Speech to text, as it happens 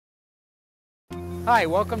Hi,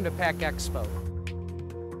 welcome to PackExpo.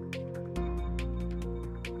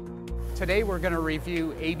 Today we're going to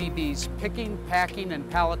review ABB's Picking, Packing, and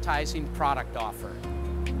Palletizing product offer.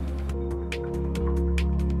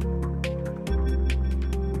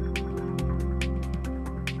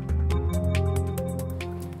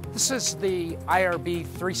 This is the IRB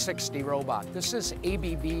 360 robot. This is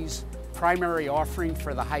ABB's primary offering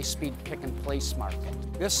for the high-speed pick-and-place market.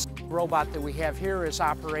 This robot that we have here is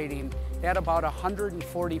operating at about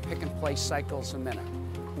 140 pick-and-place cycles a minute.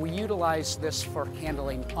 We utilize this for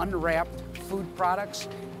handling unwrapped food products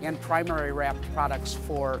and primary wrapped products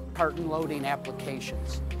for carton loading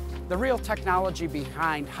applications. The real technology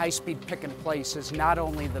behind high-speed pick-and-place is not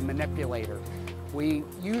only the manipulator. We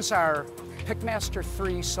use our Pickmaster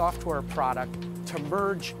 3 software product to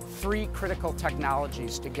merge three critical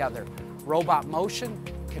technologies together: robot motion,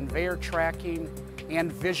 conveyor tracking,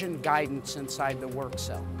 and vision guidance inside the work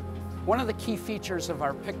cell. One of the key features of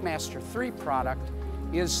our Pickmaster 3 product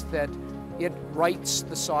is that it writes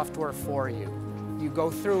the software for you. You go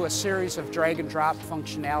through a series of drag and drop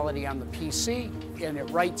functionality on the PC, and it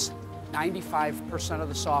writes 95% of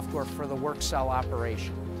the software for the work cell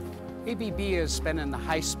operation. ABB has been in the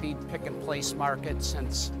high-speed pick-and-place market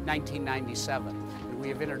since 1997. And we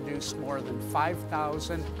have introduced more than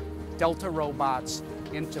 5,000 Delta robots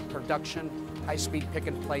into production high-speed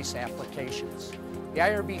pick-and-place applications. The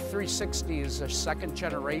IRB 360 is a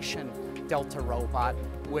second-generation Delta robot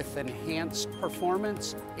with enhanced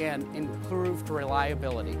performance and improved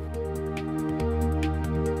reliability.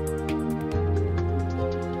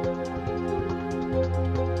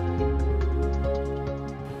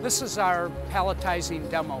 This is our palletizing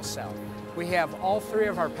demo cell. We have all three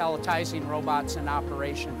of our palletizing robots in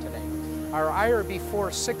operation today. Our IRB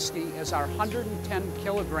 460 is our 110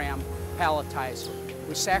 kilogram palletizer.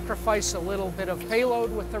 We sacrifice a little bit of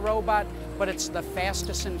payload with the robot, but it's the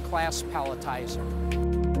fastest in class palletizer.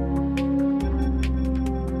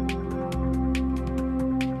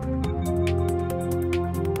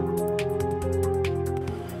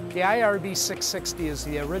 The IRB 660 is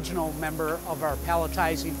the original member of our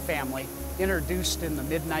palletizing family, introduced in the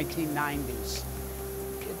mid-1990s.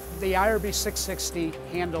 The IRB 660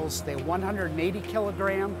 handles the 180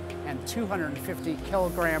 kilogram and 250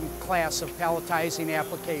 kilogram class of palletizing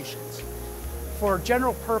applications. For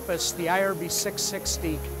general purpose, the IRB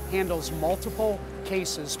 660 handles multiple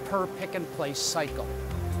cases per pick-and-place cycle.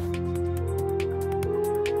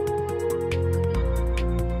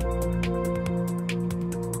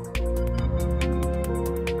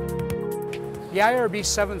 The IRB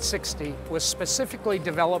 760 was specifically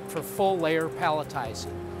developed for full layer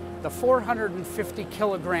palletizing. The 450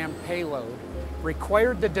 kilogram payload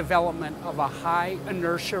required the development of a high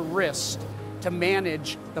inertia wrist to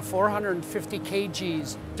manage the 450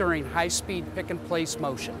 kgs during high-speed pick-and-place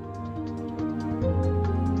motion.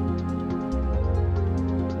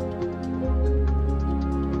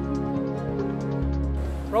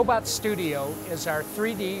 Robot Studio is our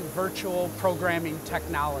 3D virtual programming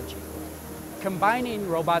technology. Combining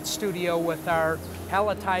Robot Studio with our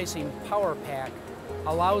palletizing power pack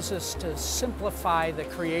allows us to simplify the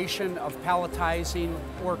creation of palletizing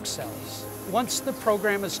work cells. Once the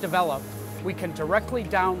program is developed, we can directly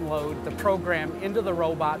download the program into the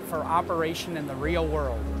robot for operation in the real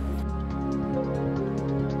world.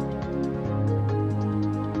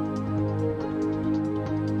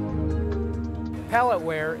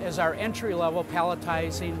 Palletware is our entry-level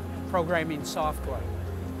palletizing programming software.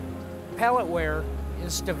 Palletware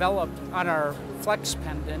is developed on our Flex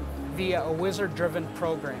Pendant via a wizard-driven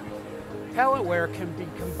program. Palletware can be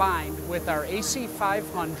combined with our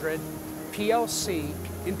AC500 PLC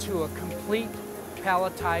into a complete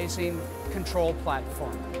palletizing control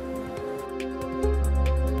platform.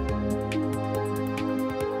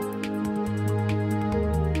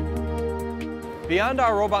 Beyond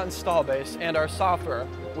our robot install base and our software,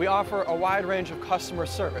 we offer a wide range of customer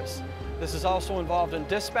service. This is also involved in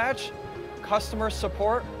dispatch, customer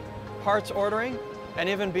support, parts ordering, and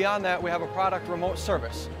even beyond that, we have a product remote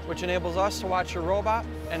service, which enables us to watch your robot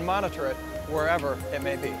and monitor it wherever it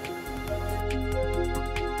may be.